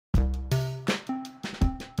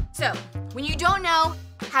So, when you don't know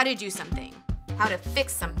how to do something, how to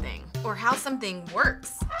fix something, or how something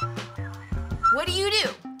works, what do?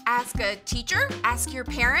 Ask a teacher? Ask your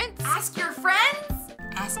parents? Ask your friends?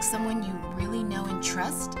 Ask someone you really know and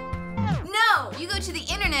trust? No! You go to the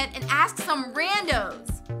internet and ask some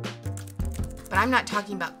randos. But I'm not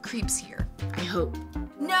talking about creeps here, I hope.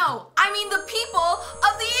 No, I mean the people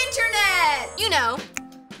of the internet! You know,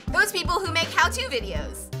 those people who make how-to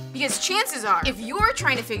videos. Because chances are, if you're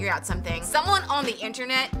trying to figure out something, someone on the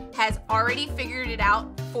internet has already figured it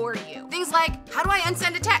out for you. Things like, how do I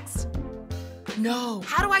unsend a text? No.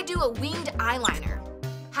 How do I do a winged eyeliner?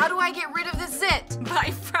 How do I get rid of the zit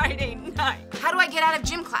by Friday night? How do I get out of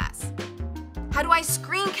gym class? How do I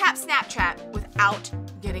screen cap Snapchat without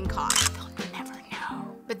getting caught? They'll never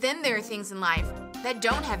know. But then there are things in life that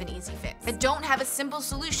don't have an easy fix, that don't have a simple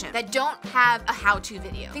solution, that don't have a how-to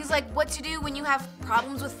video. Things like what to do when you have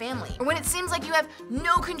problems with family, or when it seems like you have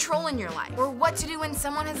no control in your life, or what to do when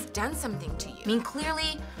someone has done something to you. I mean,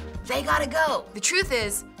 clearly, they gotta go. The truth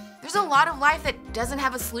is, there's a lot of life that doesn't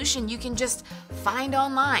have a solution you can just find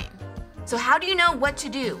online. So how do you know what to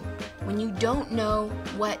do when you don't know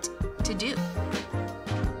what to do?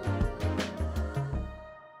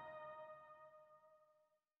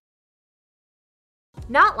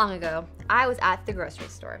 Not long ago, I was at the grocery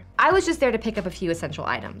store. I was just there to pick up a few essential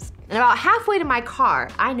items. And about halfway to my car,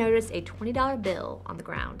 I noticed a $20 bill on the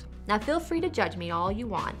ground. Now feel free to judge me all you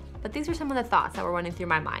want, but these are some of the thoughts that were running through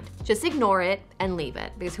my mind. Just ignore it and leave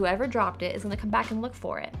it, because whoever dropped it is gonna come back and look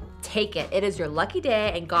for it. Take it. It is your lucky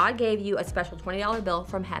day and God gave you a special $20 bill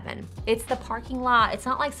from heaven. It's the parking lot. It's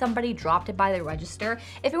not like somebody dropped it by the register.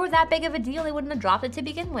 If it were that big of a deal, they wouldn't have dropped it to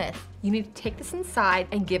begin with. You need to take this inside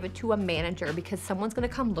and give it to a manager because someone's gonna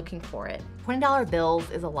come looking for it. $20 bills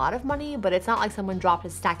is a lot of money, but it's not like someone dropped a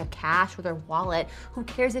stack of cash or their wallet. Who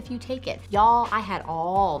cares if you take it? Y'all, I had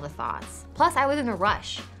all the thoughts. Plus, I was in a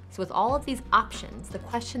rush. So with all of these options, the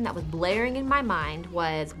question that was blaring in my mind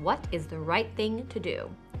was, what is the right thing to do?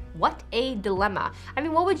 What a dilemma. I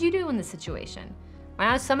mean, what would you do in this situation?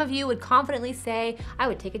 Well, some of you would confidently say, I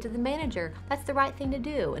would take it to the manager. That's the right thing to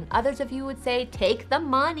do. And others of you would say, take the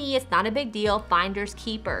money. It's not a big deal. Finders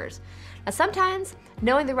keepers. Now, sometimes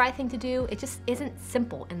knowing the right thing to do, it just isn't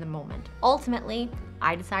simple in the moment. Ultimately,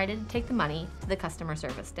 I decided to take the money to the customer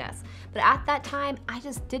service desk. But at that time, I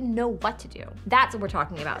just didn't know what to do. That's what we're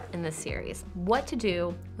talking about in this series. What to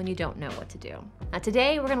do when you don't know what to do. Now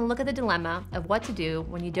today, we're gonna look at the dilemma of what to do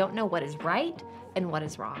when you don't know what is right and what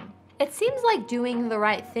is wrong. It seems like doing the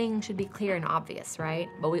right thing should be clear and obvious, right?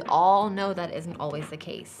 But we all know that isn't always the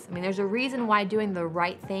case. I mean, there's a reason why doing the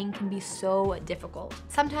right thing can be so difficult.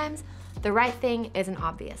 Sometimes, the right thing isn't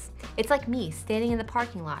obvious. It's like me standing in the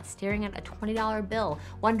parking lot, staring at a $20 bill,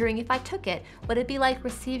 wondering if I took it, would it be like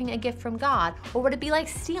receiving a gift from God, or would it be like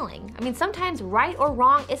stealing? I mean, sometimes right or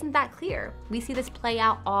wrong isn't that clear. We see this play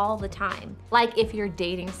out all the time. Like if you're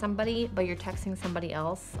dating somebody, but you're texting somebody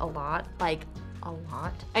else a lot,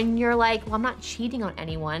 and you're like, well, I'm not cheating on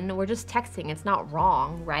anyone, we're just texting, it's not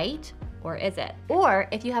wrong, right? Or is it? Or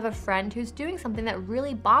if you have a friend who's doing something that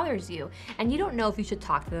really bothers you and you don't know if you should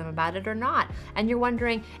talk to them about it or not, and you're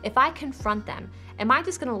wondering, if I confront them, am I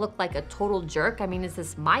just gonna look like a total jerk? I mean, is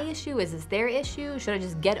this my issue? Is this their issue? Should I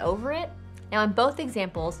just get over it? Now in both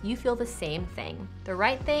examples, you feel the same thing. The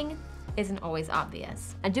right thing isn't always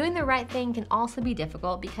obvious. And doing the right thing can also be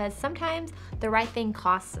difficult because sometimes the right thing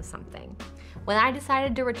costs us something. When I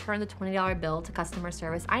decided to return the $20 bill to customer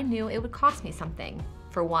service, I knew it would cost me something.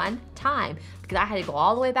 For one, time, because I had to go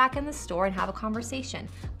all the way back in the store and have a conversation.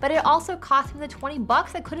 But it also cost me the 20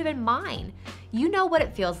 bucks that could have been mine. You know what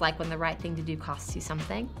it feels like when the right thing to do costs you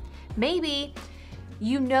something. Maybe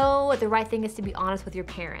you know the right thing is to be honest with your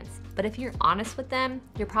parents, but if you're honest with them,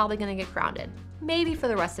 you're probably gonna get grounded. Maybe for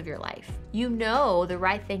the rest of your life. You know the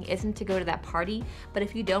right thing isn't to go to that party, but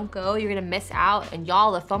if you don't go, you're gonna miss out, and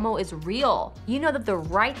y'all, the FOMO is real. You know that the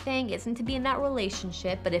right thing isn't to be in that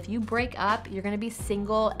relationship, but if you break up, you're gonna be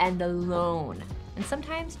single and alone. And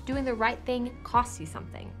sometimes doing the right thing costs you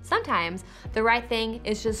something. Sometimes the right thing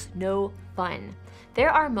is just no fun. There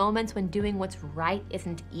are moments when doing what's right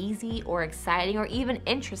isn't easy or exciting or even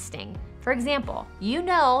interesting. For example, you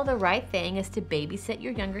know the right thing is to babysit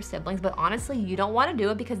your younger siblings, but honestly, you don't want to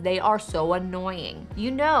do it because they are so annoying.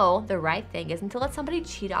 You know the right thing isn't to let somebody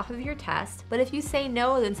cheat off of your test, but if you say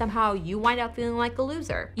no, then somehow you wind up feeling like a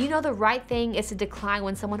loser. You know the right thing is to decline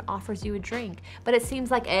when someone offers you a drink, but it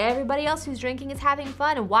seems like everybody else who's drinking is having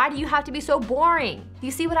fun, and why do you have to be so boring?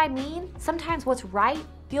 You see what I mean? Sometimes what's right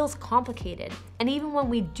feels complicated, and even when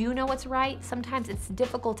we do know what's right, sometimes it's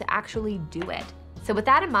difficult to actually do it. So with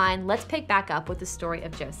that in mind, let's pick back up with the story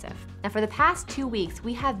of Joseph. Now for the past 2 weeks,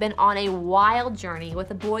 we have been on a wild journey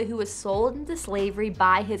with a boy who was sold into slavery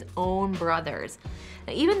by his own brothers.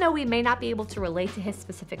 Now, even though we may not be able to relate to his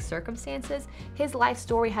specific circumstances, his life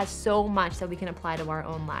story has so much that we can apply to our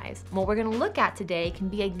own lives. And what we're gonna look at today can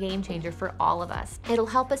be a game changer for all of us. It'll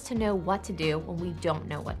help us to know what to do when we don't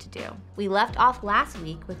know what to do. We left off last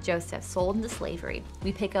week with Joseph sold into slavery.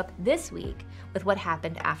 We pick up this week with what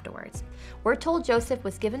happened afterwards. We're told Joseph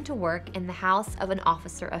was given to work in the house of an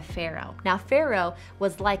officer of Pharaoh. Now Pharaoh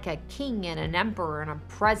was like a king and an emperor and a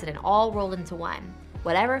president all rolled into one.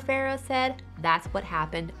 Whatever Pharaoh said, that's what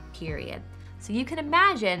happened, period. So you can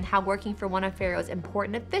imagine how working for one of Pharaoh's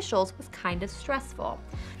important officials was kind of stressful.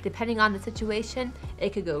 Depending on the situation,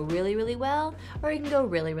 it could go really, really well, or it can go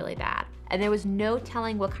really, really bad. And there was no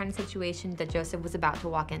telling what kind of situation that Joseph was about to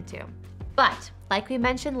walk into. But, like we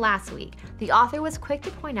mentioned last week, the author was quick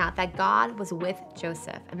to point out that God was with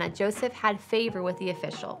Joseph and that Joseph had favor with the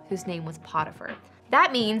official, whose name was Potiphar.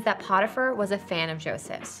 That means that Potiphar was a fan of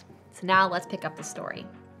Joseph's. So now let's pick up the story.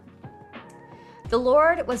 The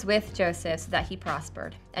Lord was with Joseph so that he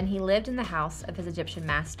prospered, and he lived in the house of his Egyptian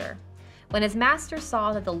master. When his master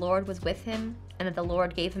saw that the Lord was with him and that the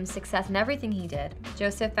Lord gave him success in everything he did,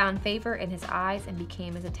 Joseph found favor in his eyes and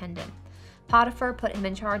became his attendant. Potiphar put him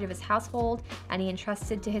in charge of his household, and he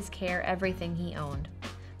entrusted to his care everything he owned.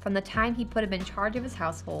 From the time he put him in charge of his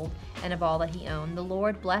household and of all that he owned, the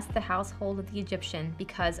Lord blessed the household of the Egyptian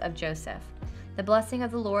because of Joseph. The blessing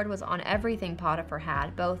of the Lord was on everything Potiphar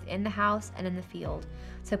had, both in the house and in the field.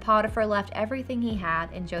 So Potiphar left everything he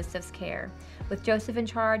had in Joseph's care. With Joseph in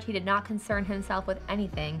charge, he did not concern himself with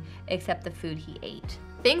anything except the food he ate.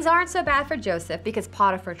 Things aren't so bad for Joseph because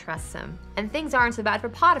Potiphar trusts him. And things aren't so bad for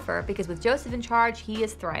Potiphar because with Joseph in charge, he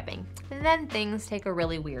is thriving. And then things take a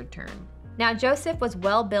really weird turn. Now Joseph was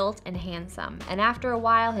well built and handsome, and after a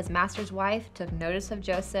while his master's wife took notice of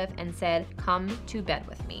Joseph and said, "Come to bed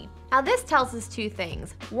with me." Now this tells us two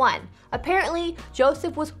things. One, apparently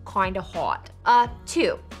Joseph was kinda hot.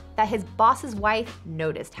 Two, that his boss's wife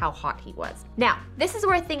noticed how hot he was. Now, this is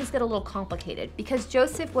where things get a little complicated because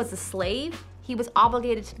Joseph was a slave. He was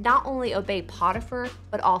obligated to not only obey Potiphar,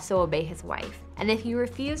 but also obey his wife. And if he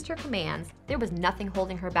refused her commands, there was nothing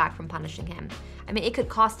holding her back from punishing him. I mean, it could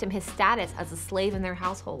cost him his status as a slave in their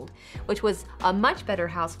household, which was a much better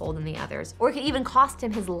household than the others, or it could even cost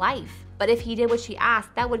him his life. But if he did what she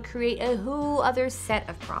asked, that would create a whole other set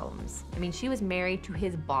of problems. I mean, she was married to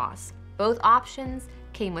his boss. Both options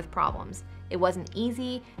came with problems. It wasn't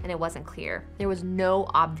easy and it wasn't clear. There was no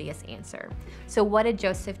obvious answer. So what did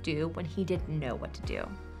Joseph do when he didn't know what to do?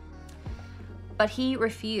 But he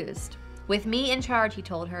refused. "With me in charge," he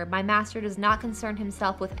told her, "my master does not concern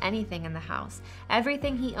himself with anything in the house.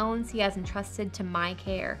 Everything he owns he has entrusted to my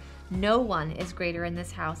care. No one is greater in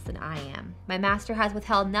this house than I am. My master has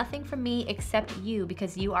withheld nothing from me except you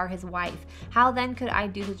because you are his wife. How then could I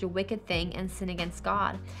do such a wicked thing and sin against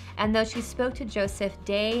God?" And though she spoke to Joseph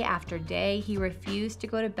day after day, he refused to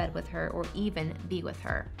go to bed with her or even be with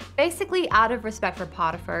her. Basically, out of respect for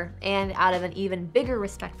Potiphar and out of an even bigger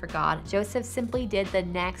respect for God, Joseph simply did the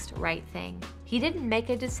next right thing. He didn't make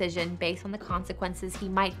a decision based on the consequences he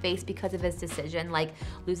might face because of his decision, like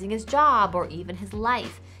losing his job or even his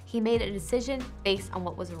life. He made a decision based on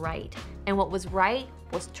what was right. And what was right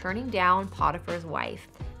was turning down Potiphar's wife.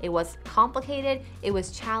 It was complicated, it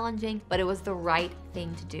was challenging, but it was the right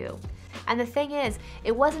thing to do. And the thing is,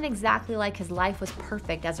 it wasn't exactly like his life was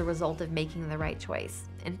perfect as a result of making the right choice.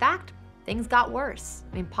 In fact, things got worse.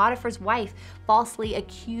 I mean, Potiphar's wife falsely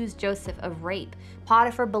accused Joseph of rape.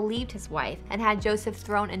 Potiphar believed his wife and had Joseph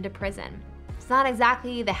thrown into prison. It's not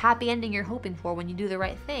exactly the happy ending you're hoping for when you do the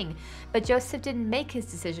right thing, but Joseph didn't make his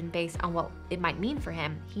decision based on what it might mean for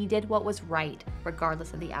him. He did what was right,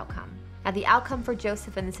 regardless of the outcome. Now, the outcome for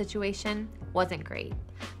Joseph in the situation wasn't great,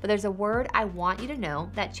 but there's a word I want you to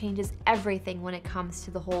know that changes everything when it comes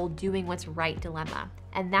to the whole doing what's right dilemma,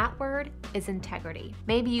 and that word is integrity.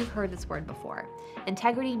 Maybe you've heard this word before.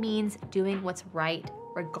 Integrity means doing what's right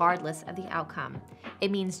regardless of the outcome.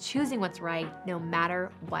 It means choosing what's right no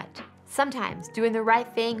matter what. Sometimes doing the right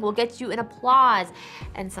thing will get you an applause,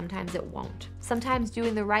 and sometimes it won't. Sometimes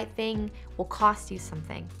doing the right thing will cost you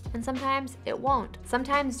something, and sometimes it won't.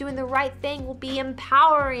 Sometimes doing the right thing will be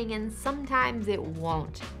empowering, and sometimes it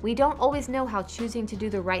won't. We don't always know how choosing to do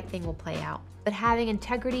the right thing will play out, but having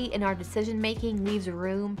integrity in our decision-making leaves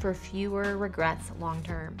room for fewer regrets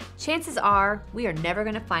long-term. Chances are we are never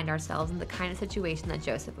going to find ourselves in the kind of situation that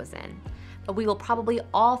Joseph was in. But we will probably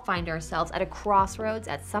all find ourselves at a crossroads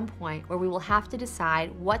at some point where we will have to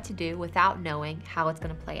decide what to do without knowing how it's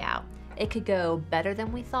going to play out. It could go better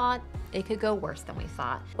than we thought. It could go worse than we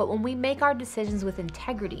thought. But when we make our decisions with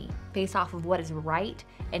integrity, based off of what is right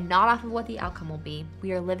and not off of what the outcome will be,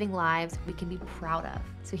 we are living lives we can be proud of.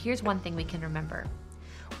 So here's one thing we can remember.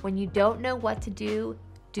 When you don't know what to do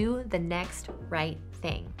the next right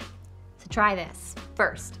thing. So try this.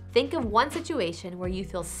 First, think of one situation where you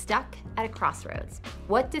feel stuck at a crossroads.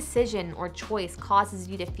 What decision or choice causes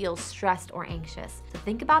you to feel stressed or anxious? So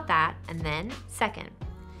think about that, and then second,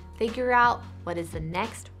 figure out what is the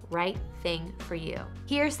next right thing for you.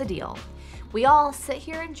 Here's the deal. We all sit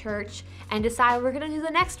here in church and decide we're gonna do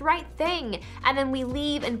the next right thing, and then we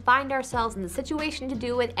leave and find ourselves in the situation to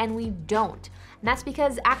do it, and we don't. And that's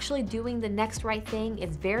because actually doing the next right thing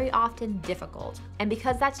is very often difficult. And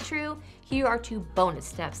because that's true, here are 2 bonus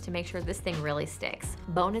steps to make sure this thing really sticks.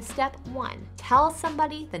 Bonus step 1, tell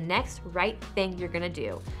somebody the next right thing you're gonna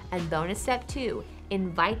do. And bonus step 2,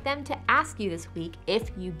 invite them to ask you this week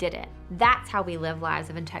if you did it. That's how we live lives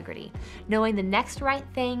of integrity, knowing the next right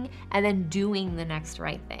thing and then doing the next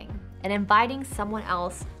right thing, and inviting someone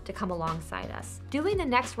else to come alongside us. Doing the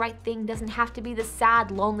next right thing doesn't have to be the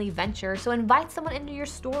sad, lonely venture, so invite someone into your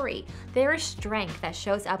story. There is strength that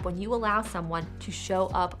shows up when you allow someone to show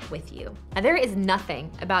up with you. And there is nothing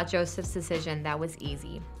about Joseph's decision that was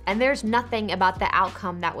easy, and there's nothing about the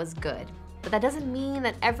outcome that was good. But that doesn't mean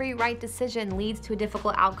that every right decision leads to a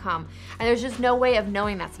difficult outcome, and there's just no way of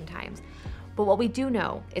knowing that sometimes. But what we do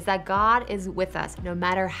know is that God is with us no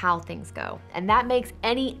matter how things go, and that makes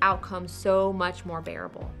any outcome so much more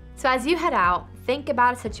bearable. So as you head out, think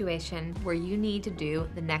about a situation where you need to do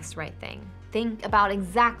the next right thing. Think about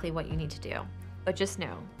exactly what you need to do, but just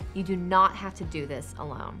know, you do not have to do this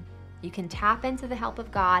alone. You can tap into the help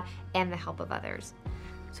of God and the help of others.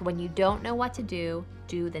 So when you don't know what to do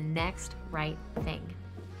the next right thing.